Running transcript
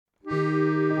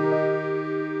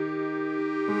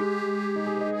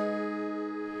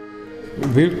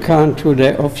Welcome to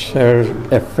the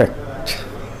Observe Effect,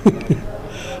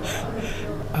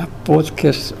 a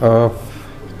podcast of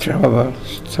travel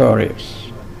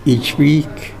stories. Each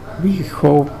week we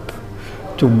hope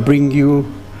to bring you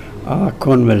a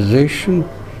conversation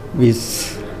with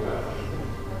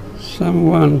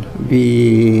someone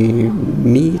we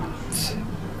meet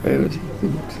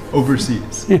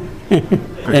overseas.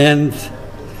 and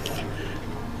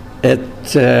at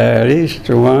least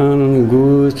one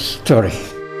good story.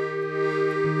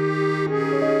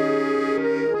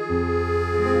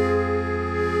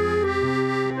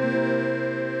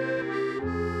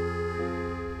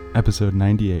 Episode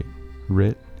 98,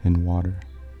 Writ in Water,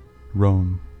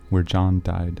 Rome, where John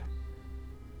died.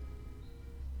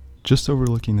 Just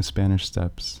overlooking the Spanish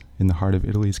Steps, in the heart of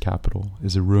Italy's capital,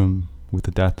 is a room with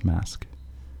a death mask.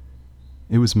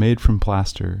 It was made from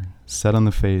plaster, set on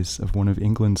the face of one of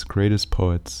England's greatest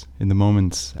poets in the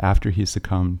moments after he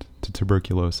succumbed to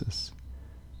tuberculosis.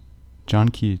 John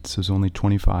Keats was only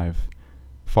 25,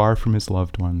 far from his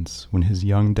loved ones, when his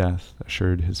young death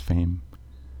assured his fame.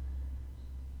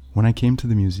 When I came to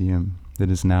the museum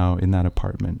that is now in that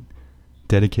apartment,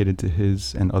 dedicated to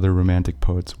his and other Romantic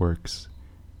poets' works,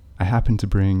 I happened to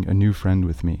bring a new friend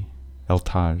with me, El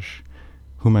Taj,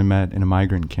 whom I met in a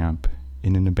migrant camp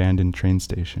in an abandoned train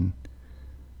station.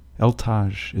 El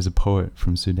Taj is a poet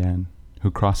from Sudan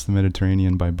who crossed the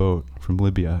Mediterranean by boat from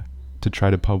Libya to try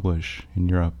to publish in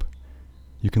Europe.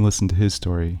 You can listen to his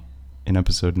story in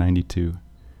episode 92.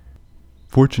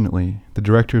 Fortunately, the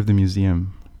director of the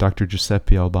museum, Dr.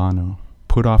 Giuseppe Albano,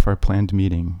 put off our planned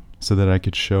meeting so that I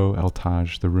could show El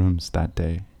Taj the rooms that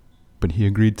day, but he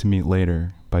agreed to meet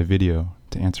later by video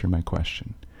to answer my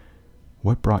question.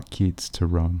 What brought Keats to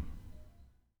Rome?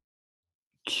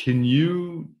 Can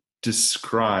you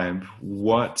describe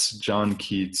what John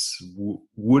Keats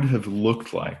would have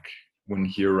looked like when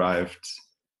he arrived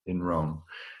in Rome?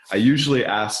 I usually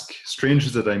ask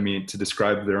strangers that I meet to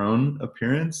describe their own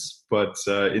appearance, but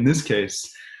in this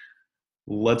case,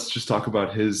 let's just talk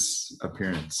about his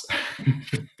appearance.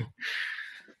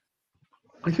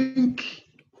 I think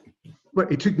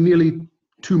it took nearly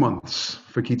 2 months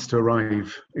for Keats to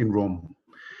arrive in Rome.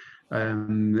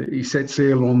 He set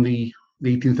sail on the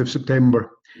 18th of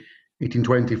September,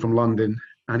 1820 from London,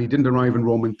 and he didn't arrive in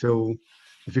Rome until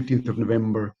the 15th of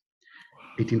November,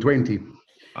 1820.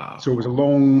 Wow. So it was a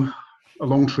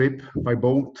long trip by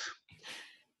boat.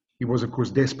 He was, of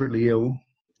course, desperately ill.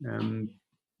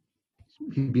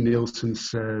 He'd been ill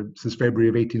since February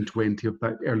of 1820,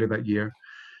 earlier that year,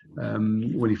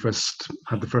 when he first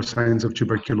had the first signs of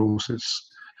tuberculosis.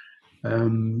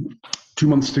 2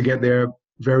 months to get there,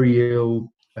 very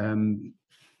ill,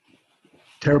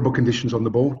 terrible conditions on the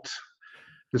boat.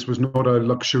 This was not a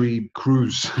luxury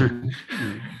cruise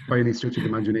by any stretch of the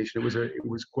imagination. It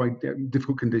was quite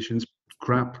difficult conditions,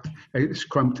 cramped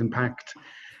and packed.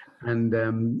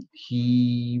 And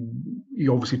he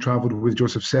obviously travelled with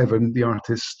Joseph Seven, the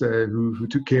artist who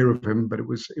took care of him, but it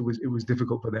was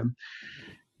difficult for them.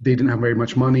 They didn't have very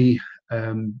much money.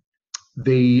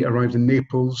 They arrived in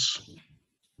Naples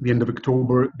the end of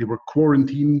October. They were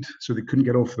quarantined, so they couldn't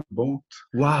get off the boat.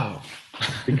 Wow.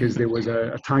 Because there was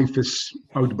a typhus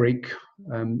outbreak,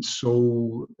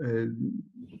 so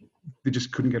they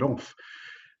just couldn't get off.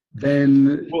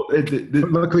 Then,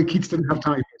 luckily, Keats didn't have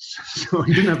typhus, so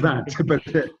he didn't have that. But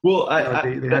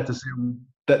they had to say.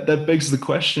 That begs the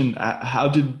question: how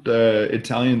did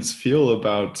Italians feel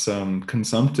about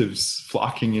consumptives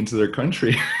flocking into their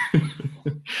country?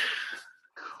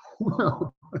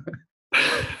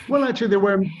 Well, actually, there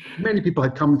were many people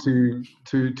had come to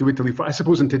Italy for, I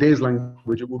suppose, in today's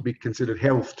language, it would be considered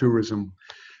health tourism.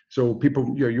 So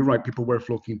people, you're right, people were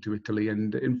flocking to Italy.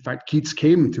 And in fact, Keats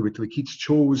came to Italy. Keats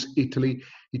chose Italy,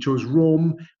 he chose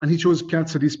Rome, and he chose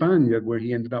Piazza di Spagna, where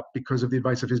he ended up because of the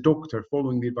advice of his doctor,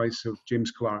 following the advice of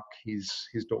James Clark, his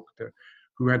doctor,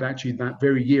 who had actually that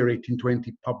very year,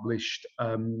 1820, published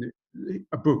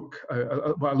a book,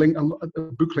 a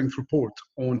book-length report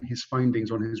on his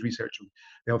findings, on his research on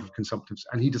the health of consumptives.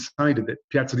 And he decided that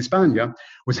Piazza di Spagna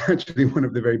was actually one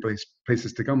of the very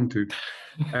places to come to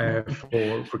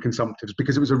for consumptives,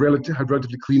 because it was had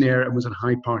relatively clean air and was a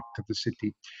high part of the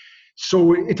city.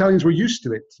 So Italians were used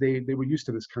to it. They were used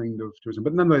to this kind of tourism.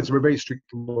 But nonetheless, there were very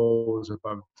strict laws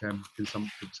about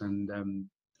consumptives. And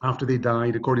after they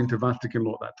died, according to Vatican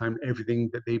law at that time,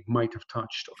 everything that they might have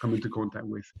touched or come into contact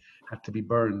with had to be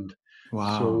burned.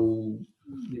 Wow. So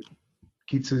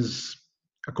Keats's,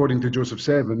 according to Joseph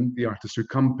Seven, the artist who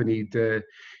accompanied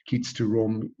Keats to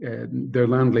Rome, their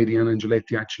landlady, Anna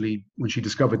Angeletti, actually, when she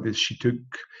discovered this, she took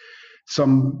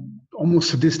some almost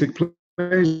sadistic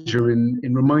pleasure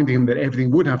in reminding him that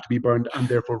everything would have to be burned and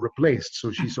therefore replaced.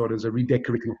 So she saw it as a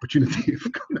redecorating opportunity.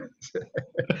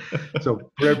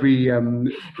 So for every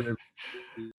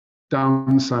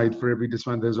downside, for every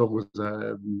disadvantage, there's always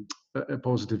a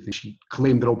positive thing. She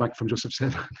claimed it all back from Joseph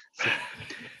VII.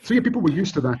 So yeah, people were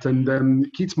used to that,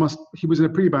 and Keats he was in a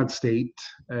pretty bad state,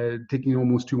 taking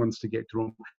almost 2 months to get to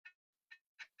Rome.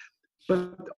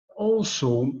 But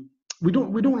also, we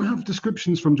don't have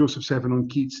descriptions from Joseph VII on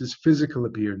Keats's physical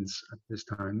appearance at this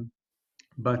time,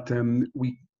 but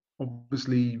we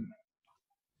obviously,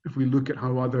 if we look at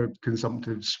how other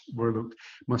consumptives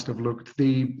must have looked,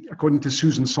 they, according to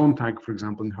Susan Sontag, for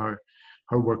example, in her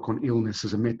work on illness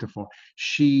as a metaphor,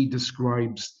 she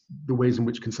describes the ways in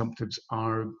which consumptives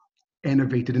are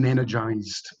enervated and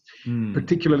energized,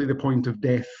 particularly the point of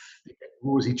death,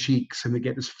 rosy cheeks, and they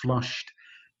get this flushed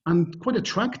and quite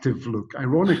attractive look.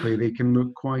 Ironically, they can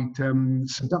look quite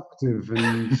seductive,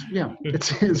 and yeah,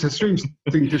 it's a strange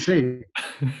thing to say.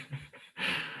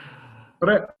 But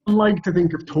I like to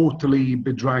think of totally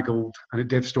bedraggled and at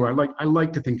death's door. I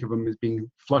like to think of him as being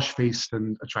flush-faced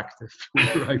and attractive when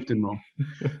he arrived in Rome.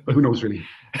 But who knows, really?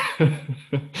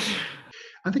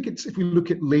 I think it's, if we look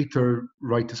at later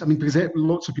writers, I mean, because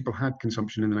lots of people had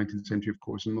consumption in the 19th century, of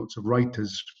course, and lots of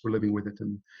writers were living with it,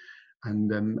 and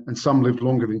some lived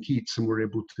longer than Keats and were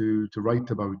able to write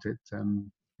about it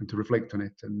and to reflect on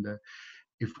it. And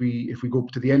if we go up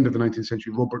to the end of the 19th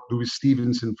century, Robert Louis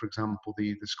Stevenson, for example,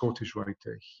 the Scottish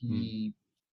writer, he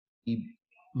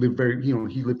lived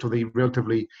he lived to the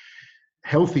relatively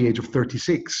healthy age of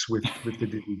 36 with the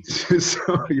disease.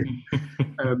 So, yeah.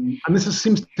 And this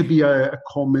seems to be a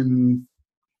common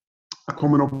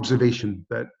observation,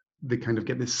 that they kind of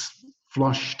get this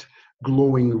flushed,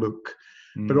 glowing look,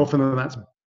 but often that's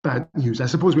bad news. I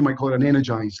suppose we might call it an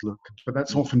energized look, but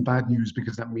that's often bad news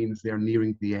because that means they're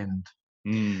nearing the end.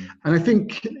 And I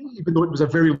think, even though it was a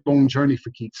very long journey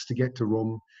for Keats to get to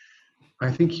Rome,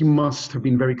 I think he must have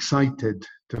been very excited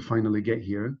to finally get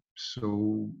here.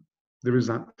 So there is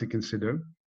that to consider.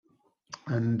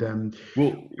 And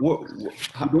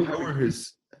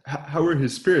how were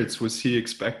his spirits? Was he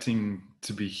expecting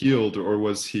to be healed, or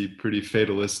was he pretty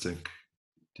fatalistic,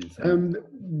 do you think?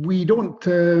 We don't.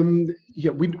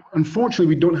 Unfortunately,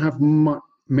 we don't have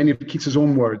many of Keats's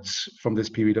own words from this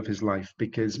period of his life,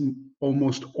 because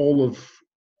almost all of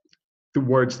the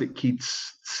words that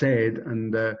Keats said,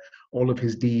 and all of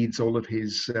his deeds, all of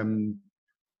the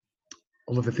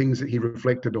things that he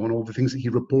reflected on, all the things that he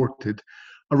reported,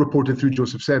 are reported through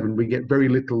Joseph VII. We get very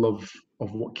little of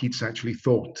what Keats actually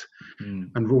thought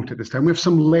and wrote at this time. We have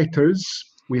some letters.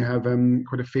 We have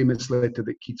quite a famous letter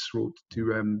that Keats wrote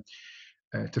to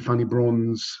Fanny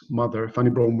Braun's mother. Fanny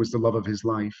Braun was the love of his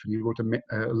life, and he wrote a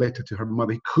letter to her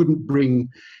mother. He couldn't bring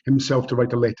himself to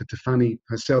write a letter to Fanny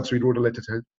herself, so he wrote a letter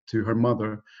to her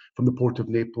mother from the port of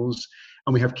Naples.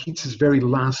 And we have Keats's very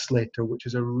last letter, which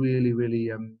is a really, really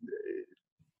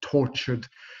tortured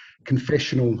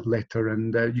confessional letter,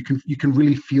 and you can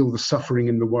really feel the suffering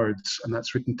in the words. And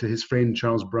that's written to his friend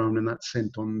Charles Brown, and that's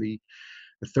sent on the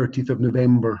 30th of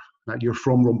November that year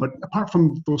from Rome. But apart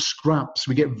from those scraps,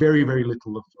 we get very, very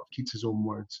little of Keats's own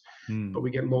words. But we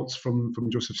get lots from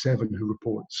Joseph VII, who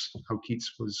reports how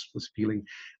Keats was feeling.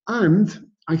 And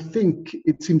I think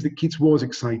it seems that Keats was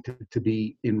excited to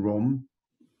be in Rome.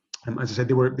 As I said,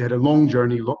 they had a long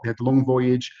journey, they had a long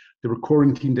voyage, they were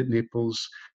quarantined at Naples,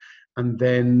 and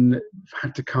then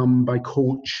had to come by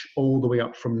coach all the way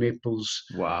up from Naples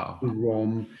to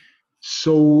Rome.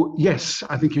 So yes,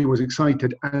 I think he was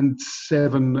excited. And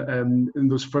VII, in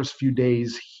those first few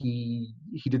days, he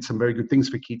did some very good things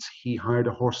for Keats. He hired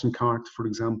a horse and cart, for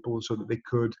example, so that they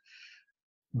could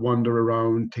wander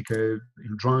around,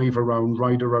 drive around,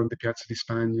 ride around the Piazza di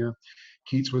Spagna.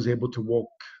 Keats was able to walk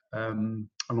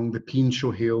along the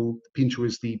Pincio Hill. Pincio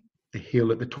is the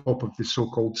hill at the top of the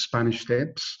so-called Spanish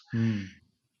Steps.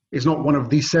 It's not one of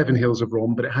the 7 hills of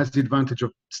Rome, but it has the advantage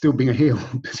of still being a hill,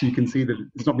 so you can see that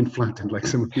it's not been flattened like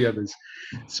some of the others.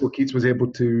 So Keats was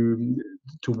able to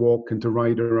walk and to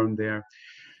ride around there.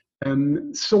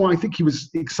 So I think he was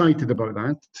excited about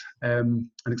that, and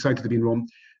excited to be in Rome.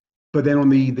 But then on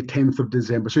the 10th of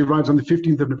December, so he arrives on the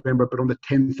 15th of November, but on the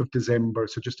 10th of December,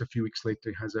 so just a few weeks later,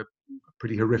 he has a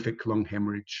pretty horrific lung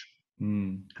hemorrhage.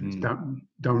 And it's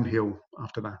downhill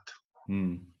after that.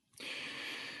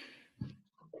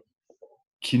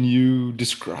 Can you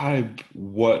describe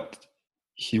what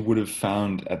he would have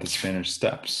found at the Spanish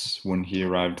Steps when he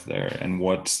arrived there, and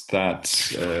what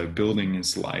that building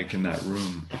is like in that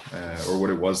room, or what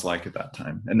it was like at that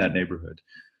time in that neighborhood?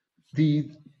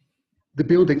 The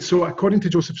building, so according to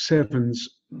Joseph VII's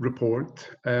report,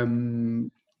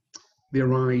 they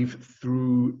arrive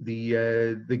through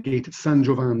the gate at San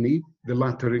Giovanni, the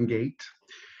Lateran Gate,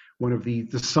 one of the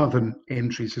southern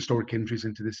entries, historic entries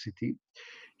into the city.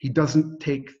 He doesn't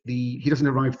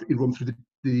arrive in Rome through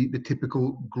the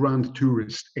typical grand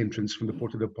tourist entrance from the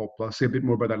Porta del Popolo. I'll say a bit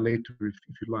more about that later if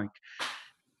you'd like.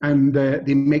 And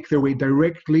they make their way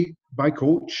directly by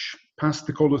coach past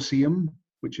the Colosseum,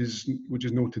 which is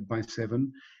noted by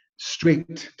 7,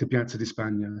 straight to Piazza di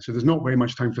Spagna. So there's not very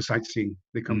much time for sightseeing.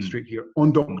 They come straight here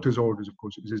on doctor's orders, of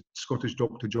course. It was a Scottish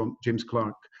doctor, James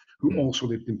Clark, who also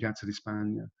lived in Piazza di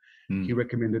Spagna. He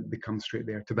recommended they come straight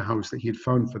there to the house that he had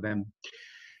found for them.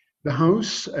 The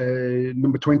house,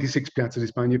 number 26 Piazza di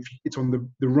Spagna, it's on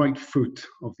the right foot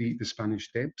of the Spanish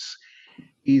Steps,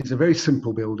 is a very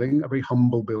simple building, a very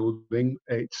humble building.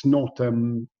 It's not,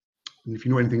 if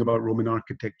you know anything about Roman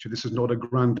architecture, this is not a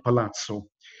grand palazzo.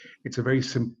 It's a very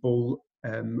simple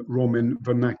Roman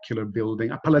vernacular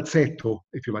building, a palazzetto,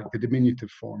 if you like, the diminutive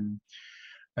form.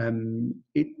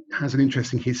 It has an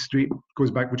interesting history,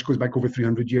 which goes back over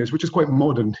 300 years, which is quite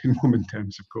modern in Roman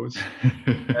terms, of course.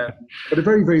 But a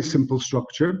very, very simple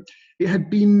structure. It had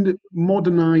been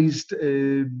modernized,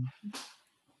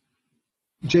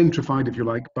 gentrified, if you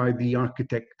like, by the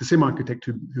same architect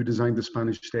who designed the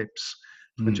Spanish Steps,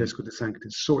 Francesco de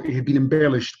Sanctis. So it had been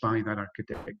embellished by that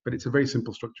architect, but it's a very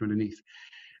simple structure underneath.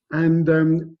 And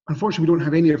unfortunately, we don't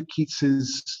have any of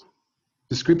Keats's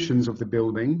descriptions of the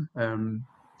building,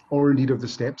 or indeed of the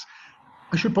steps.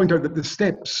 I should point out that the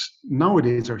steps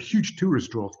nowadays are a huge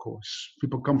tourist draw, of course.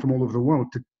 People come from all over the world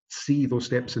to see those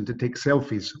steps and to take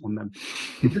selfies on them.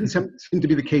 It didn't seem to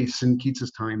be the case in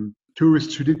Keats's time.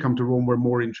 Tourists who did come to Rome were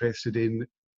more interested in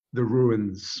the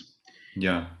ruins,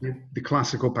 the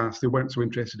classical past. They weren't so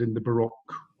interested in the Baroque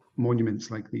monuments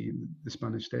like the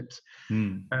Spanish Steps.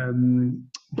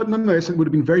 But nonetheless, it would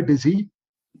have been very busy.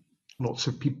 Lots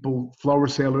of people, flower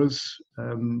sellers,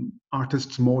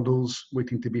 artists, models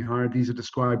waiting to be hired. These are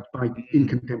described in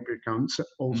contemporary accounts,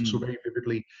 also very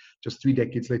vividly, just 3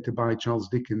 decades later by Charles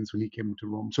Dickens when he came to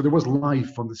Rome. So there was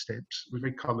life on the steps. It was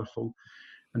very colourful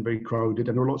and very crowded.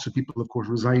 And there were lots of people, of course,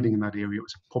 residing in that area. It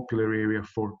was a popular area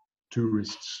for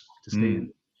tourists to stay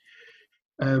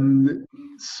in.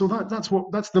 So that's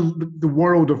the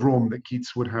world of Rome that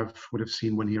Keats would have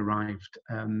seen when he arrived.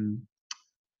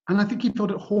 And I think he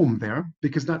felt at home there,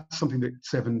 because that's something that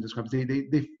 7 describes.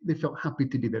 They felt happy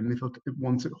to be there, and they felt at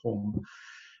once at home.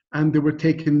 And they were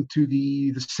taken to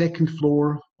the second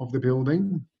floor of the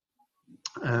building,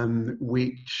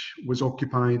 which was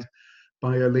occupied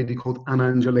by a lady called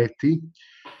Anna Angeletti.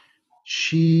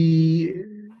 She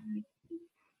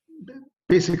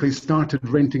basically started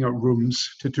renting out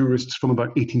rooms to tourists from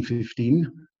about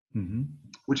 1815,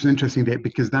 which is an interesting date,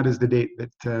 because that is the date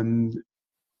that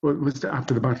it was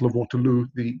after the Battle of Waterloo,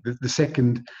 the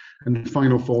second and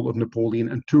final fall of Napoleon,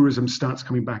 and tourism starts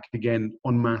coming back again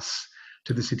en masse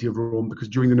to the city of Rome, because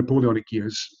during the Napoleonic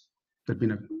years, there'd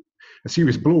been a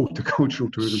serious blow to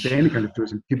cultural tourism, to any kind of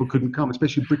tourism. People couldn't come,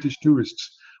 especially British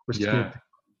tourists were scared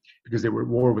because they were at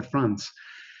war with France.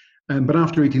 But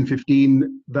after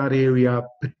 1815, that area,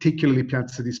 particularly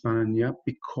Piazza di Spagna,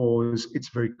 because it's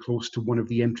very close to one of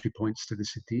the entry points to the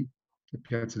city, the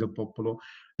Piazza del Popolo,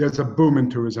 there's a boom in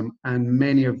tourism, and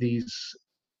many of these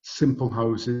simple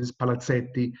houses,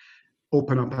 palazzetti,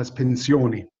 open up as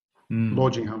pensioni,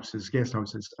 lodging houses, guest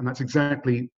houses, and that's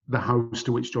exactly the house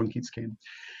to which John Keats came.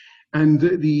 And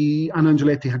the Anna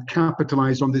Angeletti had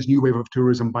capitalized on this new wave of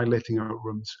tourism by letting out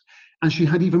rooms. And she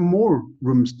had even more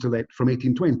rooms to let from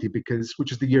 1820,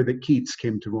 which is the year that Keats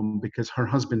came to Rome, because her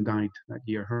husband died that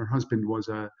year. Her husband was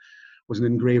an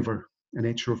engraver, an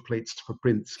etcher of plates for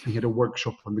prints, and he had a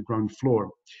workshop on the ground floor.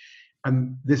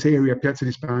 And this area, Piazza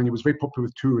di Spagna, was very popular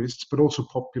with tourists, but also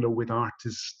popular with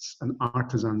artists and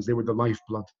artisans. They were the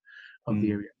lifeblood of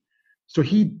the area. So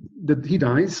he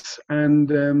dies, and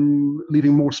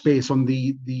leaving more space on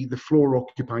the floor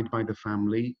occupied by the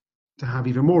family to have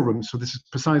even more rooms. So this is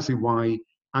precisely why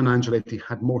Anna Angeletti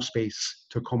had more space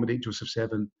to accommodate Joseph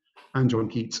Seven and John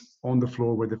Keats on the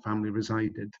floor where the family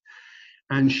resided.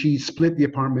 And she split the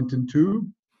apartment in 2.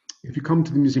 If you come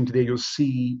to the museum today, you'll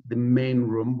see the main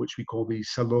room, which we call the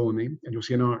Salone, and you'll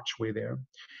see an archway there.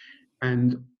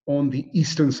 And on the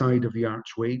eastern side of the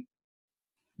archway,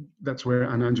 that's where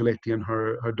Anna Angeletti and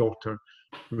her daughter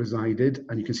resided.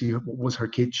 And you can see what was her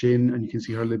kitchen, and you can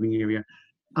see her living area.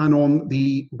 And on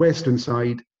the western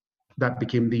side, that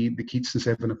became the Keats and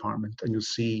Seven apartment. And you'll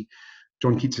see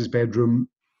John Keats's bedroom,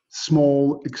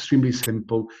 small, extremely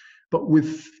simple, but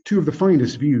with 2 of the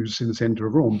finest views in the center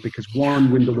of Rome, because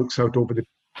one window looks out over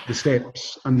the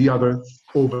steps and the other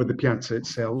over the piazza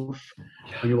itself.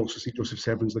 And you'll also see Joseph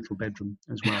Seven's little bedroom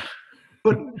as well.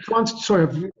 But to answer, sorry,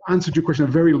 I've answered your question in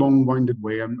a very long-winded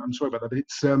way. I'm sorry about that. But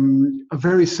it's a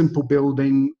very simple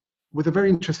building with a very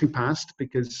interesting past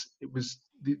because it was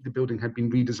the building had been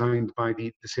redesigned by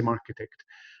the same architect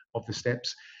of the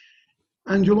steps.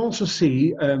 And you'll also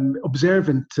see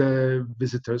observant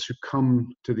visitors who come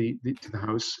to the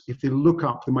house. If they look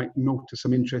up, they might notice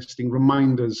some interesting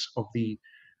reminders of the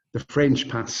French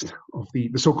past, of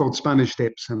the so-called Spanish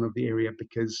steps and of the area,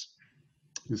 because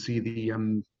you see the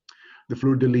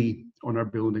fleur-de-lis on our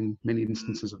building, many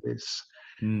instances of this,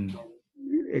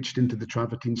 etched into the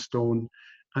travertine stone.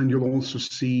 And you'll also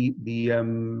see the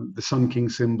Sun King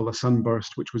symbol, a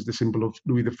sunburst, which was the symbol of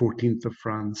Louis XIV of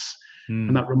France.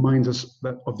 And that reminds us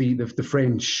of the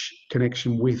French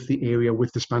connection with the area,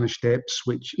 with the Spanish steps,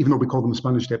 which, even though we call them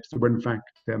Spanish steps, they were in fact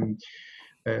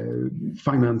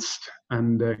financed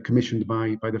and commissioned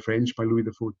by the French, by Louis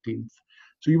XIV.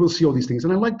 So you will see all these things.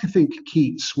 And I like to think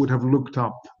Keats would have looked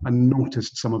up and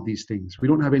noticed some of these things. We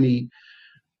don't have any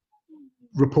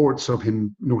reports of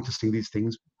him noticing these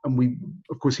things. And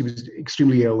of course, he was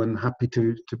extremely ill and happy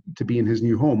to be in his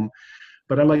new home.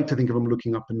 But I like to think of him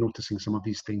looking up and noticing some of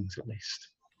these things at least.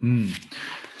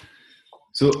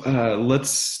 So let's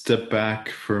step back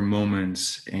for a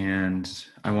moment. And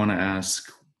I want to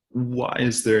ask, why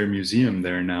is there a museum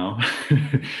there now?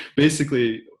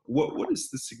 Basically, what is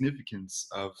the significance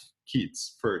of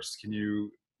Keats first? Can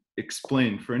you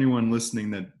explain for anyone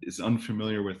listening that is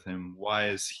unfamiliar with him, why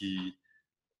is he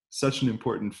such an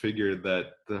important figure that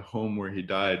the home where he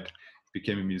died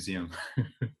became a museum?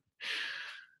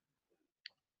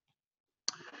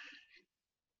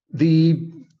 The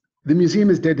museum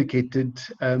is dedicated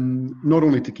not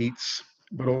only to Keats,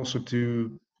 but also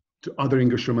to other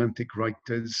English Romantic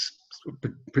writers,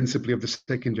 principally of the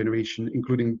second generation,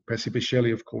 including Percy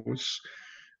Shelley, of course.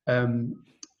 And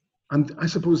I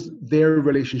suppose their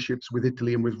relationships with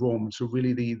Italy and with Rome. So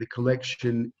really the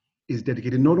collection is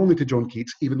dedicated not only to John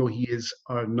Keats, even though he is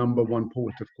our number one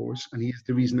poet, of course, and he is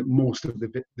the reason that most of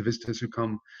the visitors who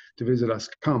come to visit us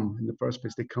come in the first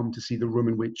place. They come to see the room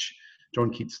in which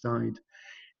John Keats died.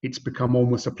 It's become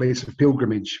almost a place of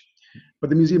pilgrimage. But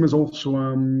the museum is also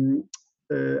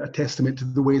a testament to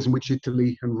the ways in which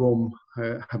Italy and Rome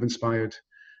have inspired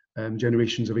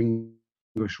generations of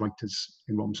English writers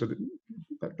in Rome. So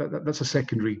that's a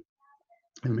secondary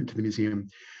element to the museum.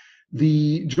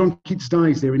 John Keats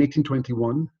dies there in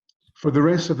 1821. For the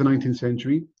rest of the 19th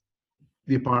century,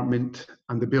 the apartment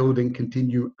and the building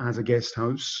continue as a guest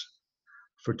house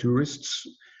for tourists.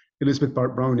 Elizabeth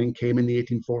Barrett Browning came in the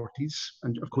 1840s,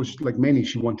 and of course, like many,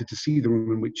 she wanted to see the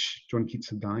room in which John Keats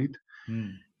had died.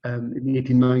 In the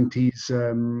 1890s,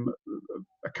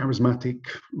 a charismatic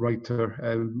writer,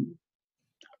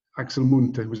 Axel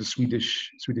Munthe, who was a Swedish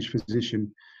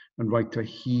physician and writer,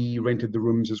 he rented the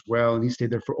rooms as well, and he stayed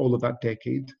there for all of that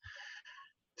decade.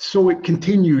 So it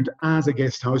continued as a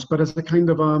guest house, but as a kind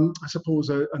of, I suppose,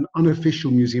 an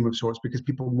unofficial museum of sorts, because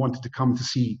people wanted to come to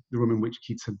see the room in which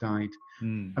Keats had died.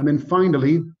 And then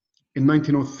finally, in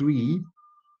 1903,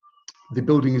 the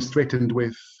building is threatened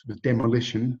with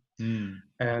demolition,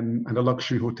 and a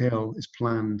luxury hotel is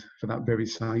planned for that very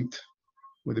site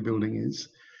where the building is.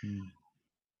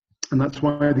 And that's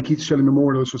why the Keats Shelley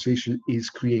Memorial Association is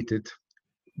created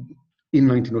in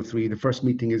 1903. The first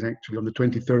meeting is actually on the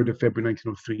 23rd of February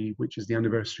 1903, which is the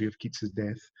anniversary of Keats's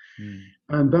death.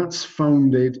 And that's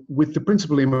founded with the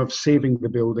principal aim of saving the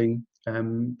building,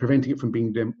 preventing it from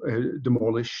being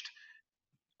demolished,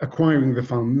 acquiring the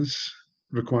funds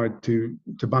required to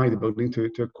buy the building, to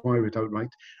acquire it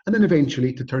outright, and then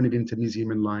eventually to turn it into a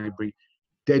museum and library,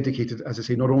 dedicated, as I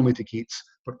say, not only to Keats,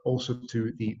 but also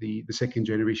to the second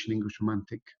generation English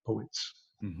Romantic poets.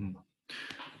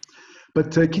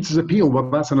 But Keats's appeal, well,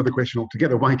 that's another question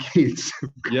altogether. Why Keats?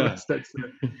 Yeah.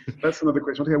 That's another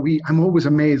question altogether. I'm always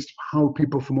amazed how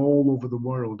people from all over the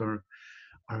world are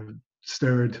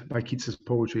stirred by Keats's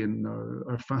poetry and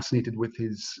are fascinated with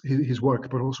his work,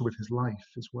 but also with his life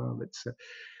as well. It's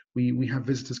we have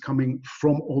visitors coming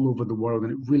from all over the world,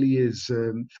 and it really is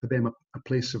for them a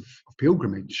place of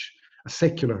pilgrimage, a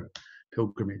secular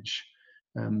pilgrimage,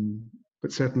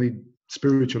 but certainly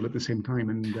spiritual at the same time.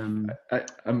 And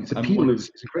its appeal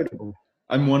is incredible.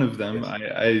 I'm one of them.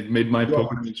 I made my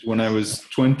pilgrimage when I was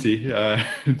 20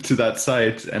 to that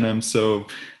site, and I'm so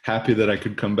happy that I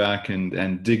could come back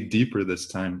and dig deeper this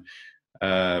time.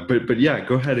 But yeah,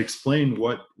 go ahead, explain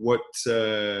what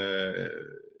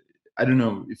I don't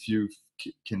know if you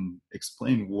can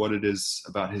explain what it is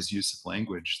about his use of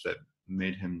language that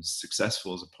made him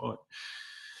successful as a poet.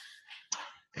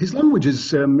 His language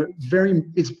is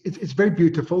it's very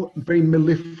beautiful, very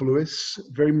mellifluous,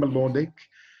 very melodic,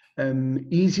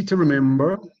 easy to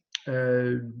remember, we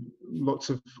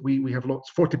have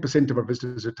lots. 40% of our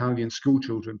visitors are Italian school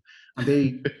children, and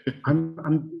they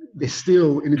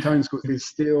still in Italian schools. They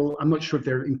still. I'm not sure if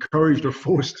they're encouraged or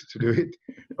forced to do it,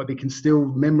 but they can still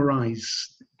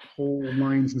memorize whole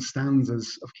lines and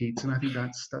stanzas of Keats, and I think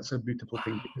that's a beautiful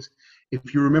thing, because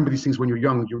if you remember these things when you're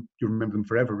young, you remember them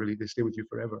forever. Really, they stay with you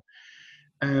forever.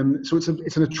 So it's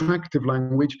an attractive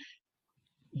language.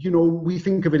 We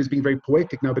think of it as being very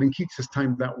poetic now, but in Keats's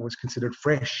time, that was considered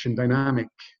fresh and dynamic.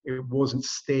 It wasn't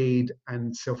staid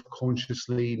and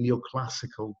self-consciously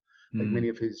neoclassical like many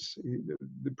of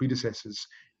the predecessors.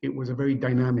 It was a very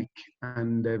dynamic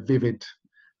and vivid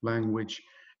language.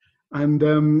 And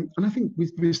I think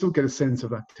we still get a sense of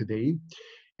that today.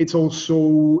 It's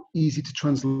also easy to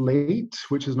translate,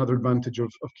 which is another advantage of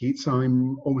Keats.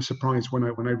 I'm always surprised when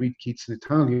I read Keats in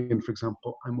Italian, for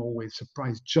example. I'm always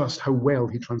surprised just how well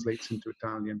he translates into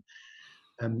Italian.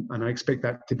 And I expect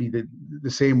that to be the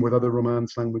same with other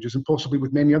Romance languages, and possibly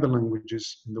with many other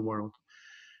languages in the world.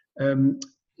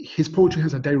 His poetry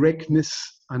has a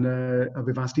directness and a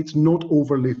vivacity. It's not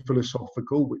overly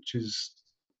philosophical, which is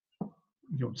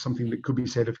something that could be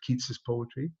said of Keats's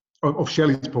poetry, or of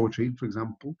Shelley's poetry, for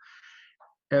example.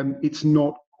 It's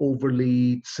not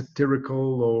overly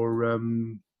satirical, or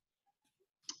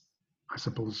I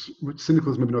suppose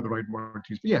cynical is maybe not the right word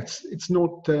to use. But yes, it's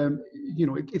not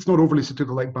it's not overly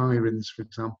satirical like Byron's, for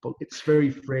example. It's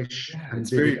very fresh. Yeah, and it's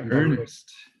very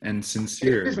earnest and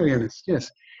sincere. It's very earnest.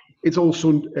 Yes, it's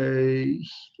also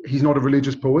he's not a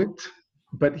religious poet,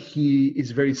 but he is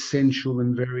very sensual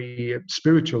and very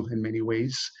spiritual in many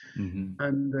ways. Mm-hmm.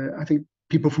 And I think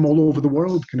people from all over the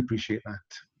world can appreciate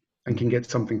that and can get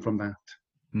something from that.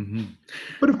 Mm-hmm.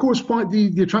 But of course,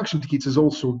 the attraction to Keats is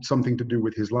also something to do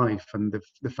with his life, and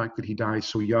the fact that he died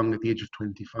so young at the age of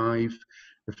 25,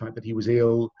 the fact that he was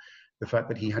ill, the fact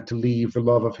that he had to leave the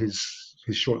love of his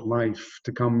short life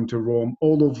to come to Rome.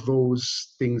 All of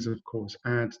those things, of course,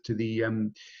 add to the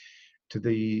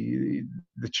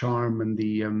charm and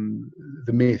the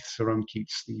myths around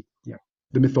Keats,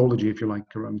 the mythology, if you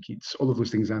like, around Keats. All of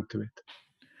those things add to it.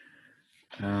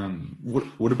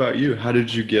 What about you? How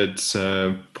did you get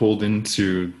pulled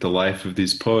into the life of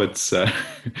these poets?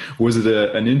 Was it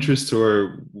an interest,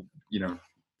 or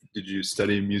did you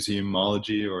study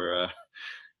museumology, or?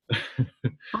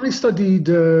 I studied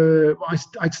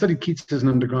Keats as an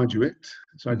undergraduate.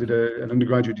 So I did an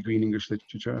undergraduate degree in English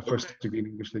literature, a first degree in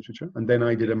English literature, and then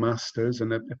I did a master's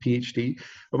and a PhD.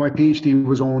 But my PhD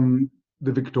was on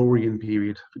the Victorian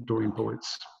period, Victorian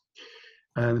poets.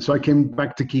 And so I came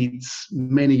back to Keats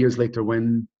many years later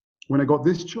when I got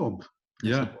this job.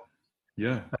 Yeah.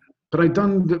 But I'd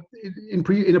done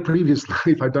in a previous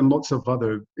life, I'd done lots of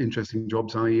other interesting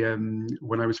jobs.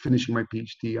 When I was finishing my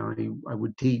PhD, I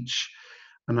would teach,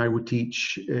 and I would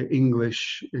teach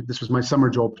English. This was my summer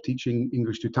job, teaching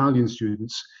English to Italian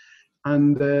students,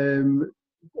 and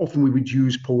often we would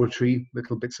use poetry,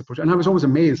 little bits of poetry. And I was always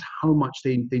amazed how much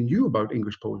they knew about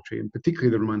English poetry, and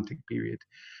particularly the Romantic period.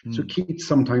 So Keats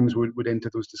sometimes would enter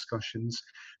those discussions,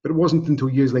 but it wasn't until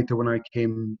years later when I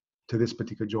came to this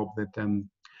particular job that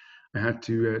I had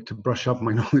to brush up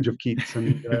my knowledge of Keats,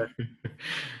 and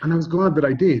I was glad that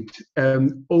I did.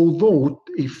 Although,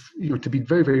 to be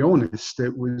very, very honest,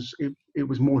 it was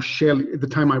more Shelley at the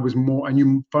time. I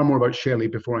knew far more about Shelley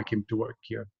before I came to work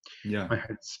here. Yeah, I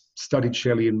had studied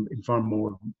Shelley in far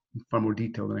more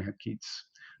detail than I had Keats,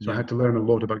 so I had to learn a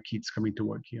lot about Keats coming to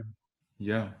work here.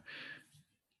 Yeah,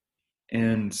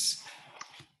 and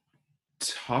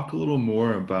talk a little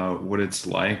more about what it's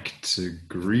like to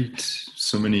greet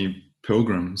so many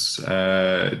pilgrims,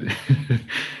 and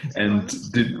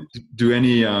do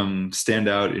any stand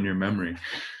out in your memory?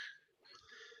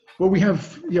 Well, we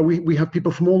have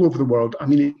people from all over the world. I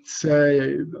mean,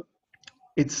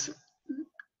 it's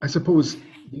I suppose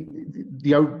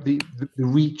the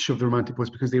reach of the Romantic poets,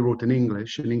 because they wrote in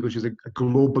English, and English is a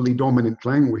globally dominant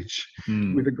language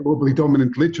with a globally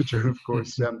dominant literature, of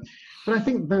course. But I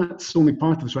think that's only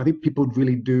part of it. So I think people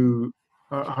really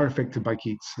are affected by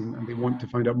Keats, and they want to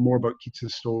find out more about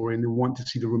Keats's story, and they want to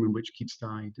see the room in which Keats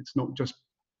died. It's not just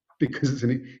because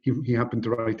he happened to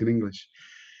write in English.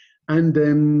 And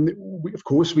of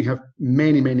course, we have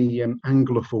many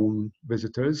Anglophone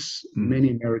visitors,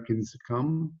 many Americans that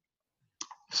come.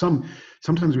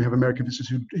 Sometimes we have American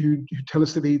visitors who tell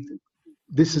us that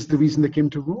this is the reason they came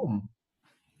to Rome.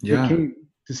 Yeah. They came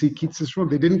to see Keats's Rome.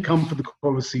 They didn't come for the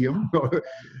Colosseum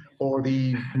or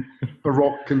the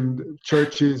Baroque and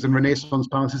churches and Renaissance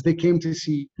palaces. They came to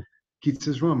see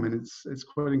Keats's Rome, and it's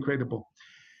quite incredible.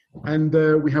 And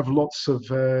we have lots of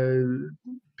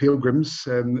pilgrims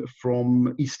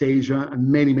from East Asia and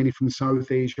many from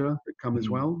South Asia that come as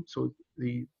well. So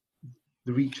the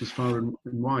reach is far and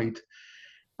wide.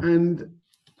 And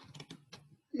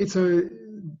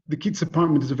the Keats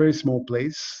apartment is a very small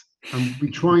place, and we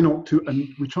try not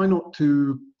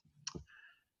to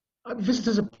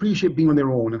visitors appreciate being on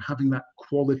their own and having that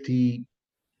quality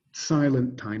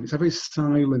silent time. It's a very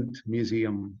silent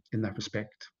museum in that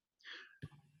respect,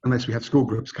 unless we have school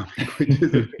groups coming, which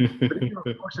is but if you're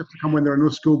fortunate to come when there are no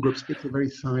school groups, it's a very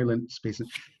silent space.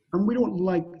 And we don't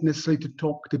like necessarily to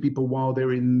talk to people while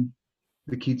they're in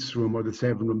the Keats room or the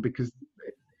Severn room, because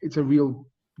it's a real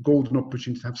golden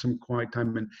opportunity to have some quiet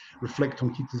time and reflect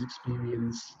on Keats's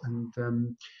experience, and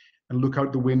look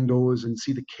out the windows and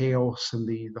see the chaos and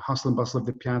the hustle and bustle of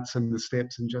the piazza and the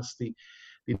steps, and just the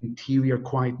interior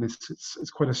quietness.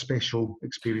 It's quite a special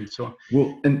experience. So,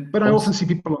 but I often see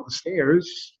people on the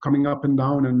stairs coming up and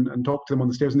down and talk to them on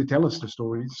the stairs, and they tell us their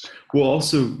stories. Well,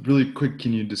 also, really quick,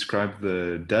 can you describe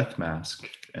the death mask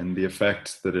and the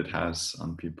effect that it has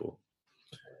on people?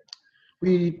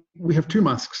 We have two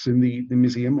masks in the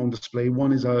museum on display.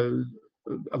 One is a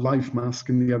life mask,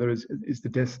 and the other is the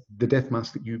death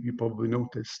mask that you probably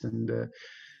noticed. And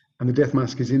the death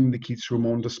mask is in the Keats room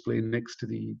on display next to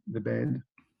the bed.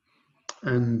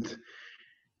 And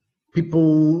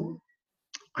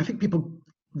I think people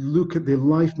look at the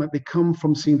life mask. They come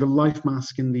from seeing the life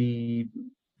mask in the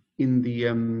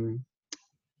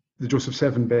Joseph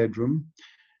Seven bedroom,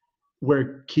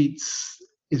 where Keats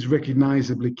is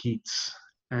recognizably Keats,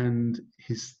 and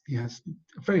he has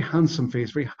a very handsome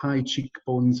face, very high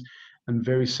cheekbones, and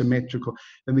very symmetrical.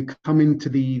 And they come into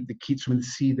the Keats room and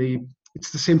see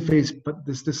it's the same face, but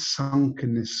there's this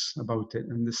sunkenness about it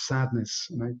and the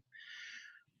sadness.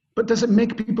 But does it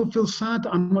make people feel sad?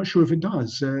 I'm not sure if it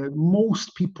does.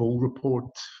 Most people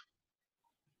report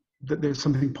that there's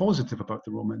something positive about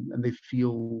the room, and they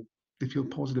feel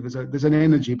positive. There's an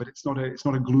energy, but it's not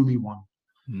a gloomy one.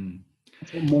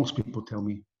 That's what most people tell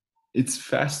me. It's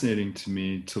fascinating to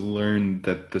me to learn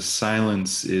that the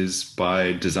silence is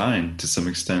by design to some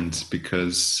extent,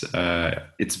 because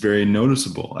it's very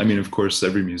noticeable. I mean, of course,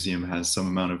 every museum has some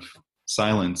amount of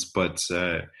silence, but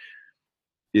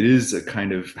it is a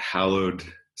kind of hallowed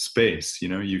space.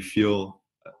 You feel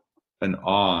an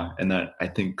awe, and that, I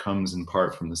think, comes in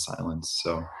part from the silence.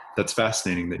 So that's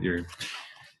fascinating that you're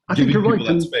giving people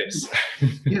that space.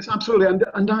 Yes, absolutely.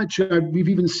 And actually, we've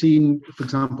even seen, for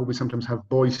example, we sometimes have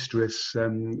boisterous,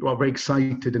 very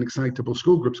excited and excitable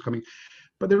school groups coming,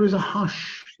 but there is a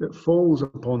hush that falls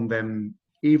upon them.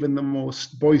 Even the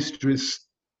most boisterous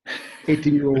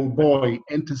 18-year-old boy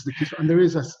enters the kitchen, and there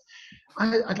is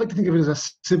I'd like to think of it as a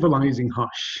civilizing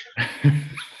hush.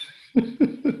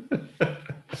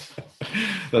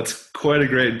 That's quite a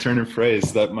great turn of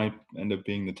phrase. That might end up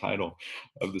being the title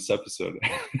of this episode.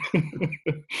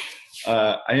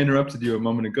 I interrupted you a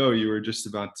moment ago. You were just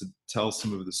about to tell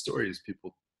some of the stories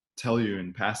people tell you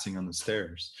in passing on the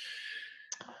stairs.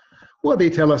 Well, they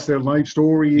tell us their life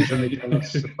stories, and they tell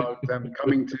us about them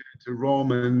coming to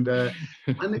Rome, and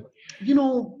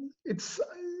it's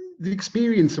the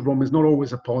experience of Rome is not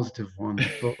always a positive one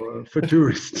for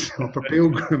tourists or for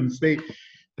pilgrims. They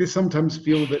sometimes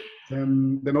feel that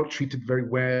they're not treated very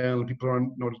well. People are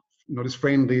not as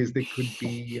friendly as they could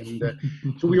be, and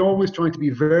so we always try to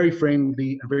be very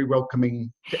friendly and very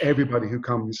welcoming to everybody who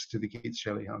comes to the Keats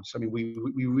Shelley House. I mean,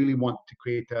 we really want to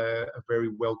create a very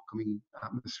welcoming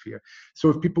atmosphere. So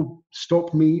if people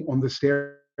stop me on the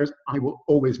stairs, I will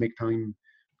always make time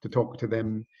to talk to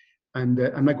them. And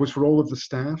that goes for all of the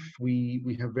staff.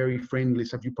 We have very friendly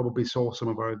staff. You probably saw some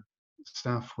of our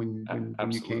staff when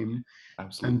you came.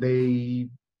 Absolutely. And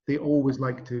they always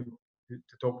like to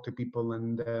talk to people,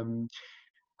 and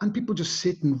people just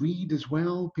sit and read as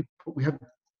well. We have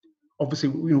obviously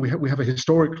we have a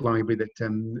historic library that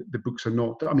the books are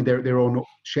not. I mean, they're all not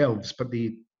shelves, but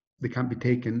they can't be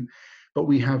taken. But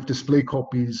we have display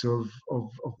copies of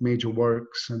major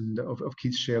works and of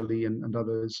Keats Shelley and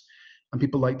others. And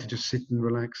people like to just sit and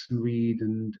relax and read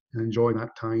and enjoy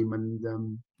that time.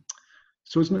 And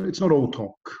so it's not all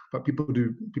talk, but people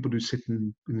do sit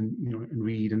and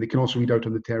read, and they can also read out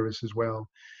on the terrace as well.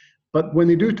 But when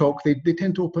they do talk, they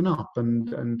tend to open up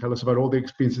and tell us about all the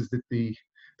experiences that the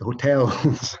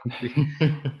hotels,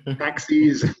 the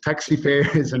taxis, taxi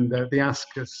fares, and they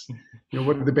ask us,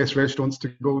 what are the best restaurants to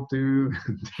go to?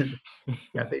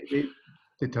 Yeah,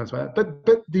 they tell us about that.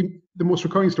 But the most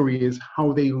recurring story is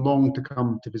how they long to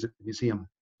come to visit the museum.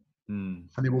 And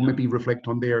they will maybe reflect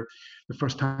on the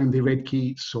first time they read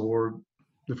Keats, or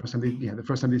the first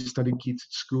time they studied Keats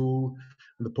at school,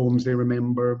 and the poems they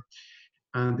remember.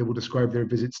 and they will describe their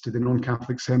visits to the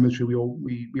non-Catholic cemetery.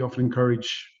 We often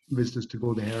encourage visitors to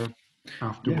go there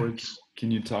afterwards. Yeah.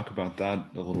 Can you talk about that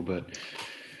a little bit?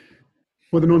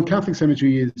 Well, the non-Catholic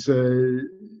cemetery is a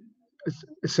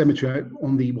cemetery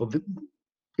on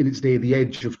in its day, the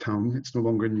edge of town. It's no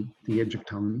longer in the edge of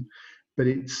town, but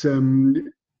it's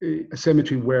a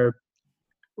cemetery where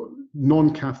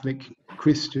non-Catholic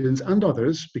Christians and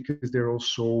others, because they're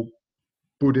also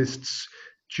Buddhists,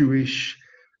 Jewish,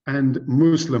 and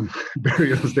Muslim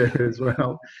burials there as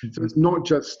well. So it's not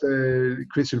just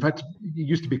Christian. In fact, it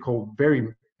used to be called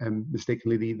very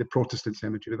mistakenly the Protestant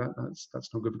cemetery.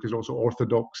 That's not good, because also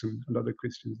Orthodox and other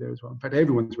Christians there as well. In fact,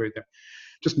 everyone's buried there,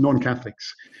 just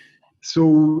non-Catholics.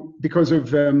 So because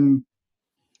of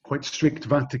quite strict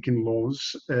Vatican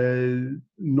laws,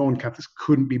 non-Catholics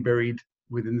couldn't be buried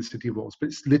within the city walls, but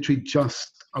it's literally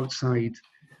just outside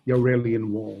the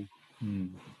Aurelian Wall.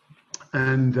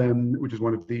 And which is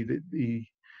one of the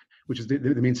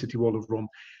main city wall of Rome.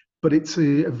 But it's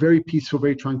a very peaceful,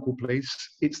 very tranquil place.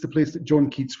 It's the place that John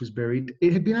Keats was buried.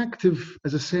 It had been active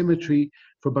as a cemetery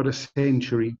for about a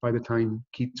century by the time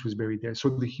Keats was buried there.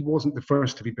 So he wasn't the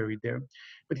first to be buried there,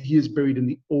 but he is buried in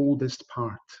the oldest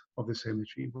part of the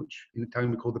cemetery, which in the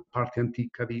town we call the Parte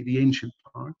Antica, the ancient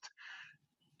part,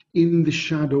 in the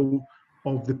shadow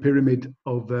of the pyramid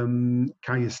of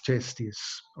Caius Cestius,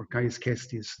 or Caius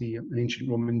Cestius, an ancient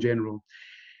Roman general.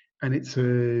 And it's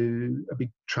a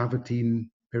big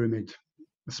travertine pyramid,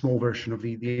 a small version of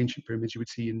the ancient pyramids you would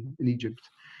see in Egypt.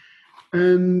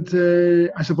 And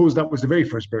I suppose that was the very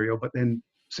first burial, but then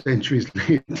centuries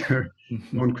later,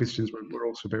 non-Christians were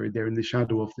also buried there in the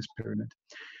shadow of this pyramid.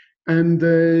 And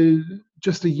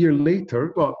just a year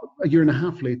and a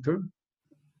half later,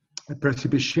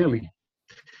 Percival Shelley,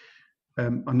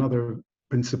 another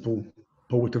principal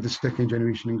poet of the second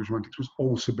generation English Romantics, was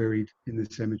also buried in the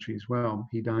cemetery as well.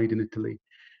 He died in Italy,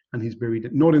 and he's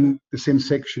buried not in the same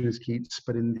section as Keats,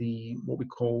 but in what we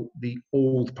call the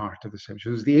old part of the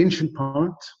cemetery. There's the ancient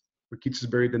part where Keats is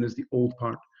buried, and there's the old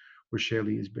part where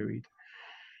Shelley is buried.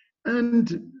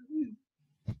 And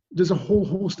there's a whole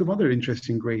host of other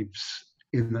interesting graves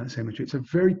in that cemetery. It's a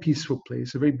very peaceful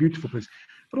place, a very beautiful place,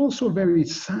 but also a very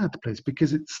sad place,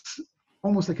 because it's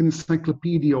almost like an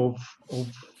encyclopedia of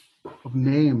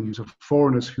names of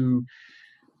foreigners who,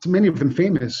 so many of them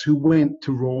famous, who went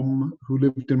to Rome, who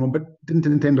lived in Rome, but didn't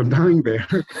intend on dying there.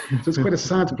 So it's quite a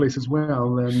sad place as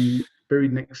well.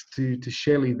 Buried next to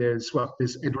Shelley, there's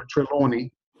Edward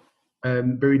Trelawney,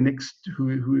 buried next,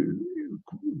 who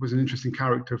was an interesting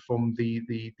character from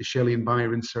the Shelley and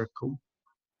Byron circle,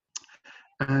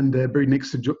 and buried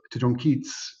next to John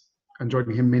Keats. And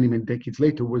joining him many, many decades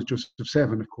later was Joseph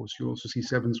Severn, of course. You also see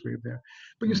Severn's grave there.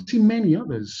 But you see many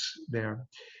others there.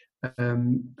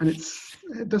 And it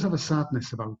does have a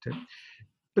sadness about it.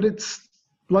 But it's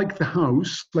like the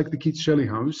house, like the Keats-Shelley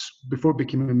house, before it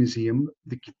became a museum,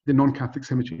 the non-Catholic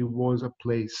cemetery was a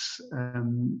place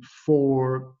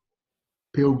for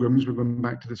pilgrims, we're going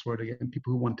back to this word again,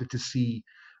 people who wanted to see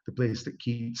the place that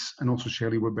Keats and also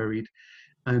Shelley were buried.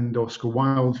 And Oscar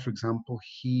Wilde, for example,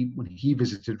 when he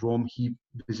visited Rome, he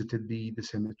visited the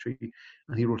cemetery,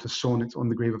 and he wrote a sonnet on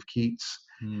the grave of Keats.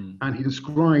 And he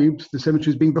described the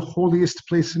cemetery as being the holiest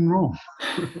place in Rome.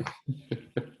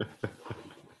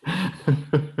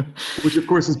 Which, of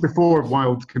course, is before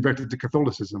Wilde converted to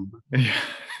Catholicism.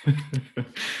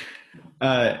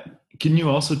 Can you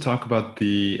also talk about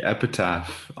the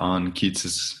epitaph on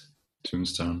Keats's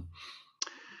tombstone?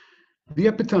 The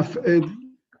epitaph...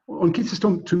 on Keats'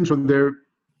 tombstone,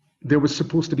 there was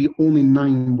supposed to be only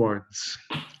 9 words,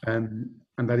 and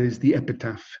that is the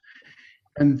epitaph.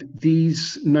 And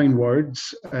these 9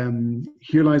 words,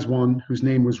 "Here lies one whose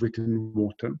name was written in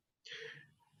water,"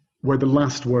 were the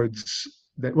last words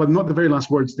not the very last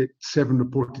words that Severn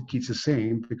reported Keats as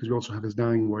saying, because we also have his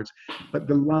dying words, but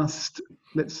the last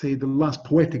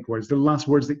poetic words, the last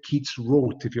words that Keats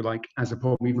wrote, if you like, as a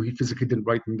poem, even though he physically didn't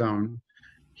write them down.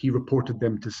 He reported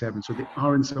them to Severn. So they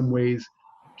are in some ways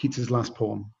Keats's last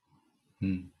poem.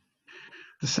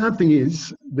 The sad thing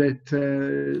is that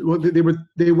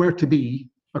they were to be,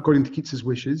 according to Keats's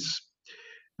wishes,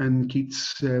 and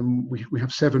Keats, we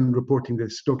have Severn reporting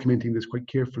this, documenting this quite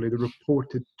carefully. They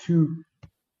reported to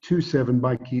Severn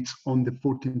by Keats on the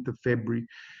 14th of February,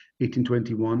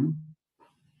 1821.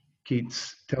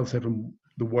 Keats tells Severn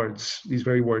the words, these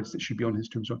very words that should be on his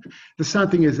tombstone. The sad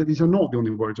thing is that these are not the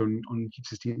only words on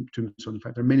Keats's tombstone. In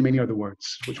fact, there are many, many other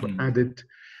words which were added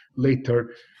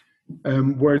later,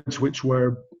 words which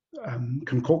were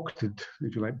concocted,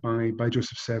 if you like, by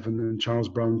Joseph Severn and Charles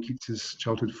Brown, Keats's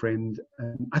childhood friend.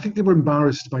 I think they were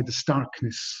embarrassed by the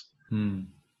starkness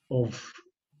of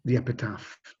the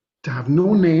epitaph. to have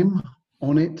no name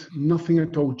on it, nothing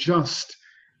at all, just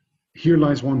here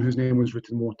lies one whose name was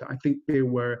written in water. I think they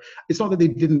were, it's not that they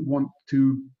didn't want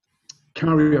to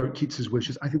carry out Keats's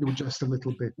wishes. I think they were just a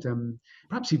little bit,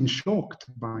 perhaps even shocked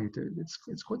by it.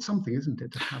 It's quite something, isn't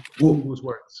it, to have all those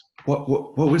words.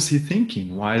 What was he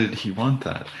thinking? Why did he want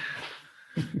that?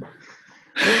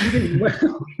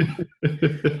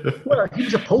 Well, he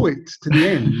was a poet to the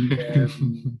end.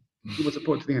 He was a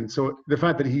poet to the end. So the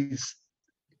fact that he's,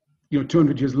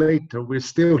 200 years later, we're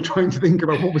still trying to think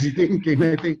about what was he thinking.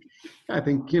 I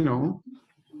think,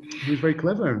 he was very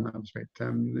clever in that respect.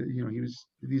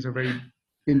 These are very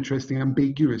interesting,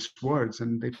 ambiguous words,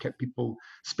 and they've kept people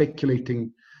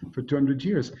speculating for 200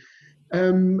 years.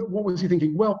 What was he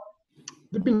thinking? Well,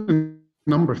 there've been a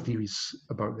number of theories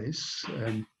about this.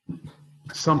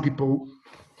 Some people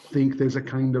think there's a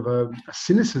kind of a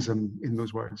cynicism in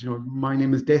those words. My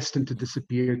name is destined to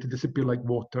disappear like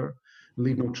water,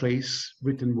 leave no trace,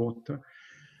 written water.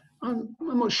 I'm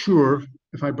not sure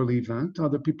if I believe that.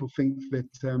 Other people think that,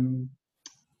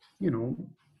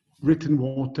 written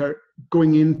water,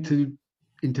 going into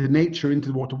nature,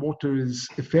 into the water is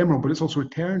ephemeral, but it's also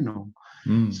eternal.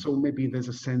 So maybe there's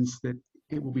a sense that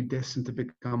it will be destined to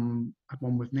become at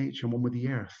one with nature and one with the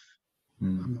earth.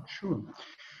 I'm not sure.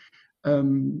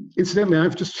 Incidentally,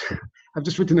 I've just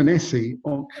written an essay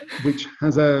which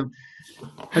has an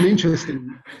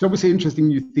interesting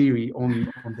new theory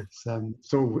on this.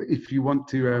 So if you want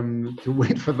to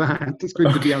wait for that, it's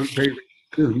going to be out very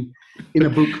soon in a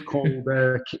book called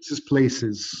Keats's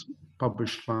Places,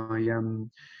 published by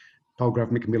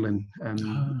Palgrave Macmillan.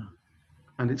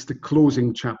 And it's the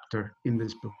closing chapter in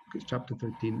this book. It's chapter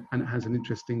 13, and it has an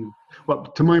interesting, well,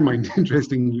 to my mind,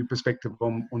 interesting new perspective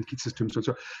on Keats's tombstone.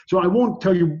 So I won't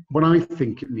tell you what I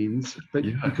think it means, but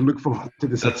you can look forward to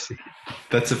this essay.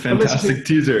 That's a fantastic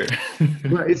teaser.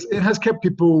 Well, it has kept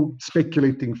people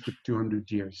speculating for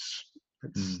 200 years.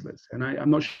 And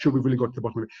I'm not sure we've really got to the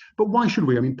bottom of it. But why should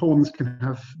we? I mean, poems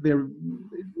they're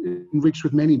enriched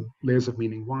with many layers of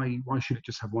meaning. Why should it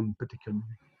just have one particular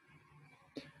meaning?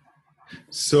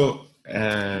 So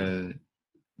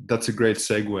that's a great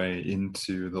segue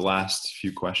into the last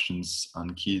few questions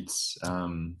on Keats.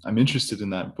 I'm interested in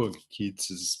that book,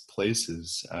 Keats's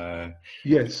Places.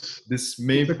 Yes. This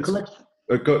may be...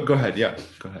 Go ahead. Yeah,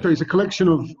 go ahead. So it's a collection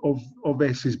of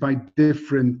essays by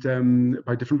different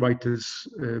writers,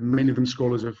 many of them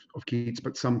scholars of Keats,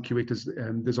 but some curators.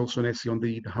 There's also an essay on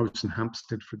the house in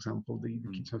Hampstead, for example, the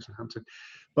Keats house in Hampstead.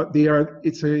 But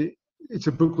it's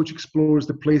a book which explores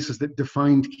the places that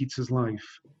defined Keats's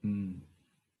life.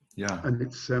 Yeah. And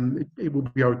it will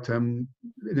be out in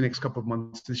the next couple of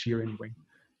months this year anyway.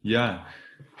 Yeah.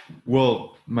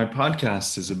 Well, my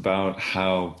podcast is about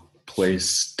how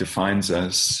place defines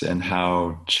us and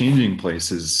how changing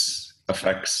places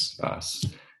affects us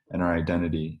and our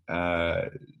identity.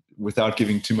 Without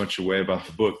giving too much away about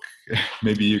the book,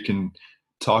 maybe you can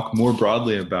talk more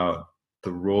broadly about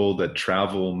the role that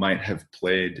travel might have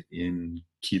played in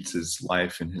Keats's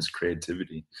life and his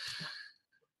creativity.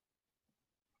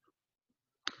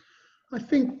 I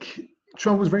think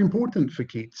travel was very important for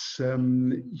Keats. I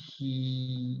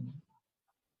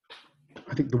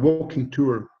think the walking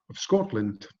tour of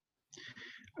Scotland,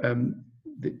 I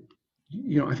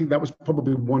think that was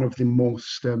probably one of the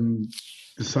most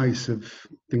decisive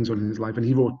things on his life. And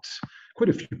he wrote quite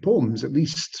a few poems, at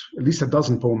least a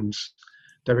dozen poems,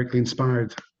 directly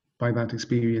inspired by that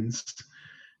experience.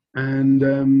 And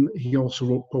he also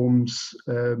wrote poems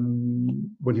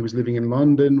when he was living in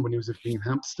London, when he was living in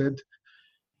Hampstead.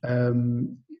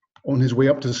 On his way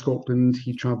up to Scotland,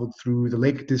 he travelled through the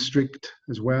Lake District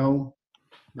as well.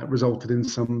 That resulted in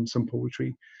some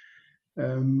poetry.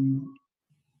 I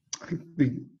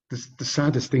think the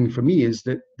saddest thing for me is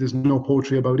that there's no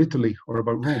poetry about Italy or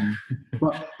about Rome,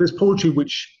 but there's poetry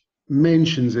which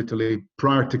mentions Italy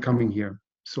prior to coming here.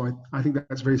 So I think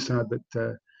that's very sad that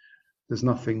there's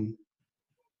nothing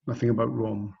about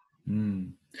Rome.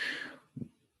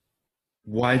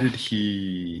 Why did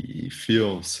he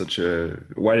have such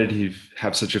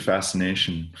a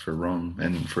fascination for Rome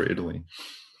and for Italy?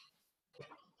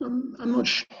 I'm not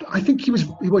sure. I think he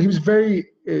was very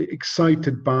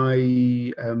excited by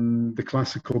the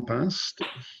classical past.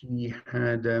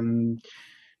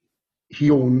 He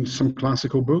owned some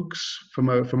classical books from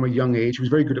a young age. He was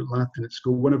very good at Latin at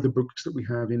school. One of the books that we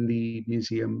have in the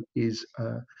museum is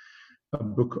a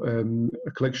book,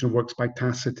 a collection of works by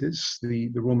Tacitus,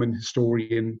 the Roman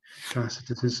historian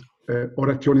Tacitus,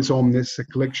 Orationes Omnes, a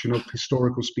collection of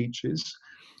historical speeches.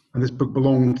 And this book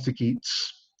belonged to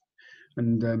Keats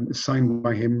and is signed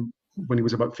by him, when he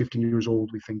was about 15 years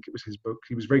old, we think it was his book.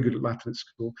 He was very good at Latin at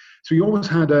school. So he always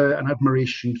had an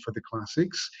admiration for the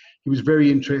classics. He was very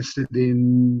interested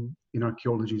in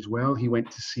archaeology as well. He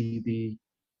went to see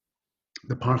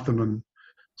the Parthenon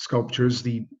sculptures,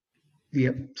 the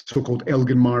so-called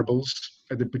Elgin marbles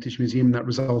at the British Museum that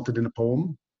resulted in a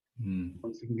poem,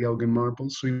 the Elgin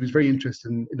marbles. So he was very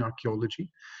interested in archaeology,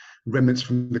 remnants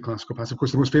from the classical past. Of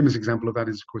course, the most famous example of that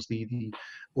is, of course, the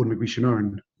Owen Grecian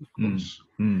urn, of course.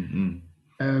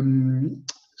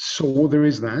 So there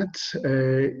is that.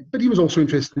 But he was also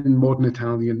interested in modern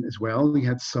Italian as well. He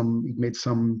made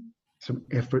some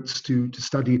efforts to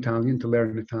study Italian, to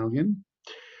learn Italian.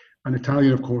 And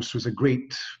Italian, of course, was a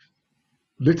great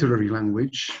literary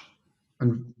language,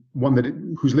 and one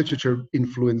whose literature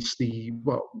influenced the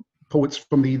poets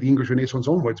from the English Renaissance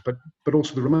onwards, but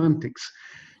also the Romantics.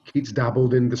 Keats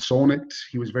dabbled in the sonnet.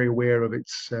 He was very aware of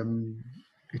its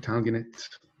Italianate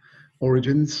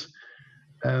origins.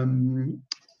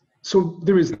 So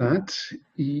there is that.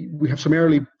 We have some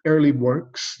early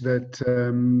works that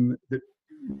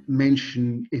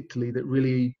mention Italy, that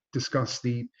really discuss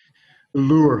the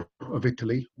lure of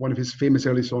Italy. One of his famous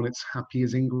early sonnets, "Happy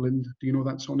is England." Do you know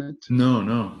that sonnet?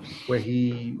 No. Where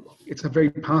it's a very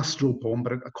pastoral poem,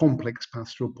 but a complex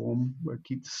pastoral poem, where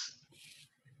Keats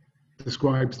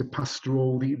describes the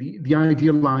pastoral, the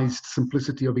idealized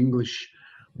simplicity of English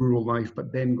rural life,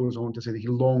 but then goes on to say that he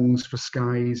longs for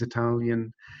skies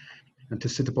Italian, and to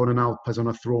sit upon an Alp as on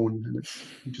a throne,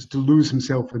 and just to lose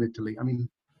himself in Italy. I mean,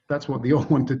 that's what they all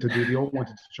wanted to do. They all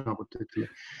wanted to travel to Italy.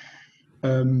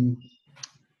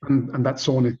 And that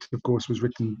sonnet, of course, was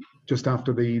written just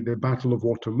after the Battle of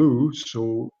Waterloo,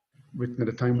 so written at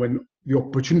a time when the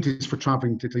opportunities for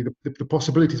traveling to Italy, the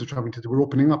possibilities of traveling to Italy were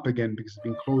opening up again, because it's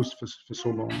been closed for so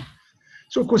long.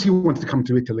 So, of course, he wanted to come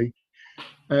to Italy.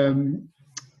 And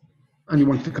he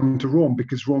wanted to come to Rome,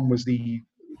 because Rome was the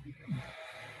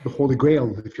holy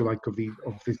grail, if you like, of the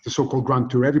so-called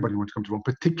Grand Tour. Everybody wanted to come to Rome,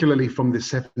 particularly from the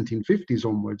 1750s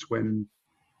onwards, when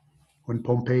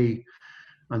Pompeii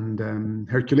and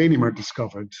Herculaneum are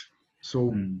discovered.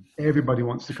 So everybody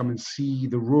wants to come and see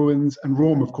the ruins, and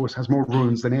Rome, of course, has more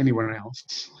ruins than anywhere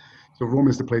else. So Rome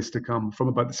is the place to come. From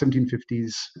about the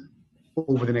 1750s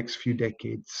over the next few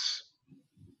decades,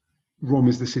 Rome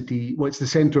is the city. Well, it's the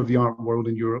center of the art world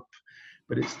in Europe,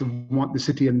 but it's the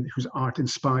city whose art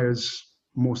inspires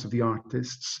most of the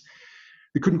artists.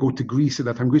 They couldn't go to Greece at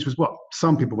that time. Greece was,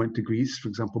 some people went to Greece, for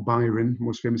example, Byron,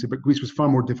 most famously, but Greece was far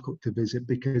more difficult to visit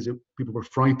because people were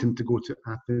frightened to go to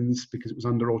Athens because it was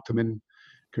under Ottoman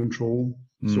control.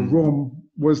 So Rome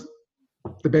was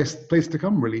the best place to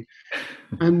come, really.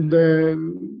 And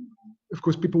of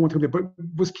course, people want to go there. But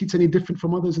was Keats any different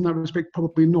from others in that respect?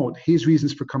 Probably not. His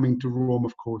reasons for coming to Rome,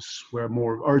 of course, were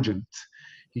more urgent.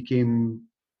 He came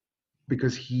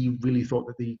because he really thought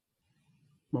that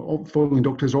following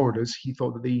doctor's orders, he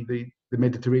thought that the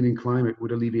Mediterranean climate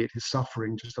would alleviate his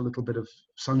suffering, just a little bit of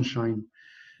sunshine.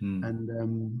 And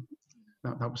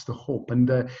that was the hope.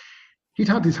 And he'd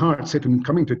had his heart set on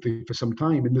coming to Italy for some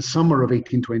time. In the summer of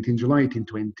 1820, in July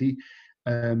 1820,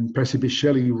 Percy Bysshe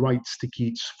Shelley writes to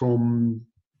Keats from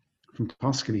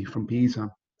Tuscany, from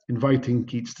Pisa, inviting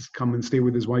Keats to come and stay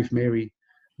with his wife Mary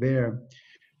there.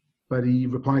 But he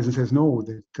replies and says no.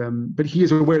 But he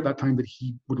is aware at that time that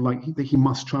he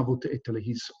must travel to Italy.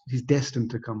 He's destined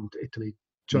to come to Italy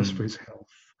just for his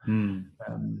health. And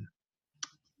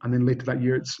then later that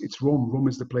year, it's Rome. Rome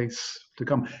is the place to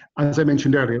come. As I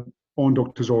mentioned earlier, on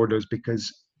doctor's orders,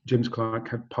 because James Clerk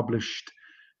had published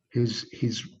his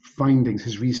findings,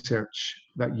 his research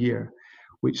that year,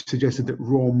 which suggested that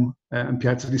Rome and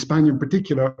Piazza di Spagna in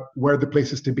particular were the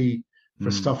places to be for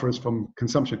sufferers from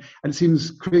consumption. And it seems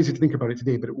crazy to think about it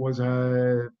today, but it was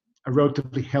a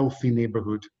relatively healthy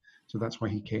neighborhood. So that's why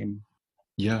he came.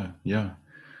 Yeah.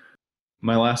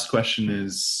 My last question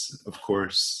is, of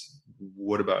course,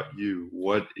 what about you?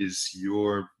 What is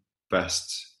your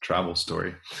best travel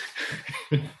story?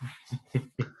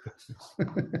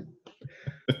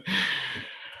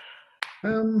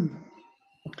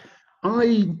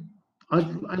 I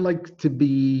like to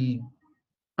be.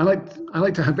 I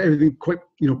like to have everything quite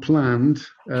planned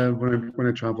when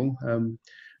I travel,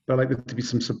 but I like there to be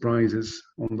some surprises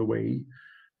on the way.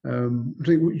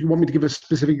 You want me to give a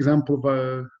specific example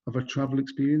of a travel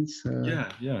experience?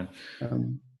 Yeah.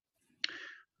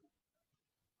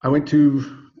 I went to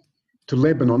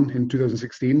Lebanon in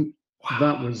 2016. Wow.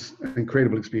 That was an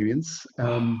incredible experience.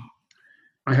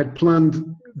 I had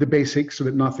planned the basics so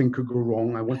that nothing could go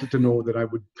wrong. I wanted to know that I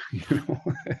would,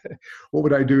 what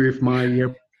would I do if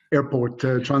my airport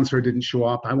transfer didn't show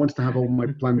up? I wanted to have all my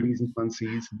plan Bs and plan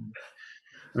Cs.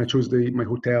 And I chose my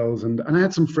hotels, and I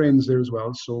had some friends there as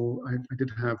well, so I did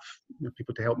have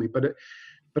people to help me. But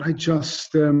I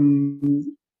just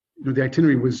the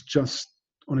itinerary was just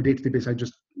on a day-to-day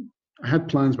basis. I had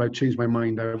plans, but I changed my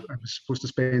mind. I was supposed to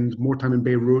spend more time in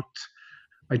Beirut.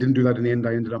 I didn't do that in the end.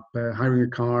 I ended up hiring a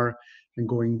car and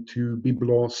going to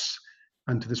Byblos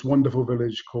and to this wonderful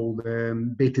village called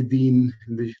Beit Edin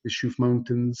in the Shuf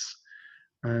Mountains.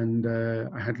 And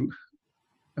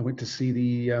I went to see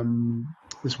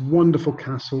this wonderful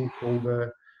castle called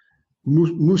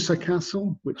Musa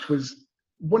Castle, which was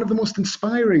one of the most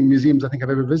inspiring museums I think I've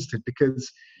ever visited, because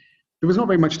there was not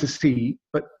very much to see,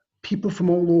 but people from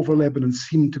all over Lebanon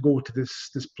seemed to go to this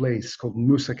place called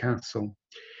Musa Castle,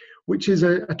 which is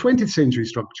a 20th century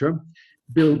structure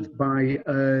built by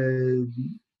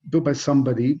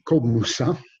somebody called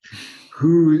Musa,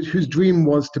 whose dream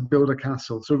was to build a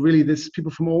castle. So really,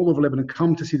 people from all over Lebanon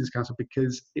come to see this castle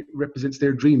because it represents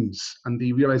their dreams and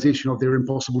the realization of their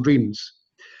impossible dreams.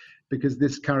 Because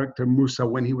this character Musa,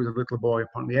 when he was a little boy,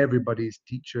 apparently everybody's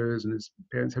teachers and his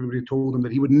parents, everybody told him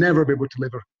that he would never be able to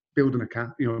build a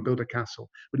castle.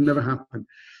 It would never happen.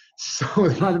 So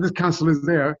the fact that this castle is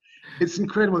there, it's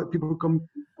incredible that people come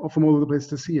from all over the place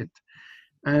to see it.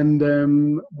 And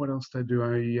what else did I do?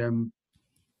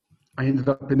 I ended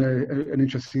up in an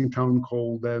interesting town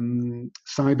called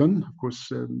Sidon. Of course,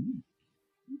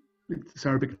 its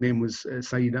Arabic name was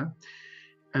Saida.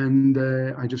 And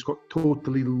I just got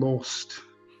totally lost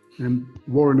in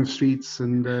warren of streets,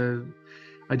 and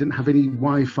I didn't have any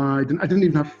Wi-Fi. I didn't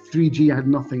even have 3G. I had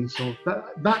nothing. So that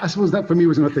I suppose that for me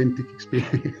was an authentic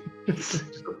experience.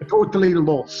 Just got totally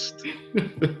lost.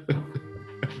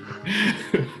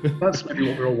 That's maybe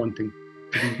what we're all wanting,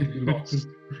 to be lost.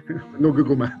 No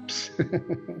Google Maps.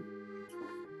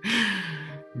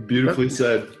 Beautifully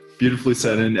said,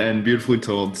 and beautifully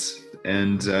told.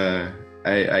 And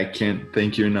I can't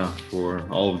thank you enough for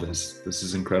all of this. This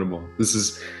is incredible. This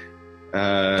is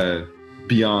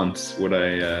beyond what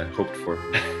I hoped for.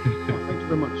 Thank you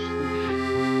very much.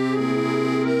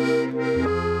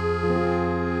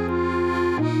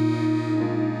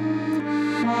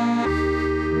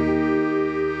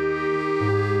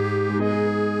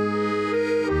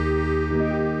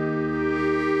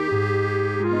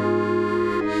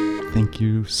 Thank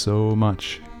you so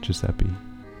much, Giuseppe.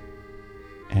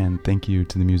 And thank you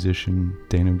to the musician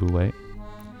Dana Boulay.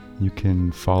 You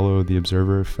can follow The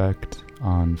Observer Effect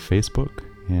on Facebook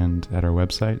and at our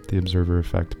website,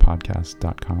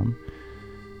 theobservereffectpodcast.com.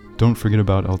 Don't forget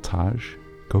about El Taj.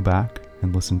 Go back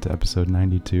and listen to episode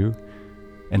 92.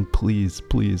 And please,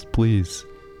 please, please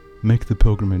make the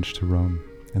pilgrimage to Rome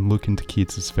and look into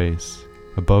Keats's face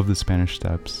above the Spanish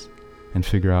Steps and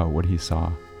figure out what he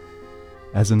saw.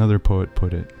 As another poet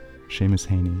put it, Seamus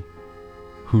Heaney,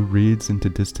 who reads into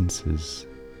distances,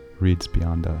 reads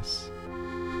beyond us.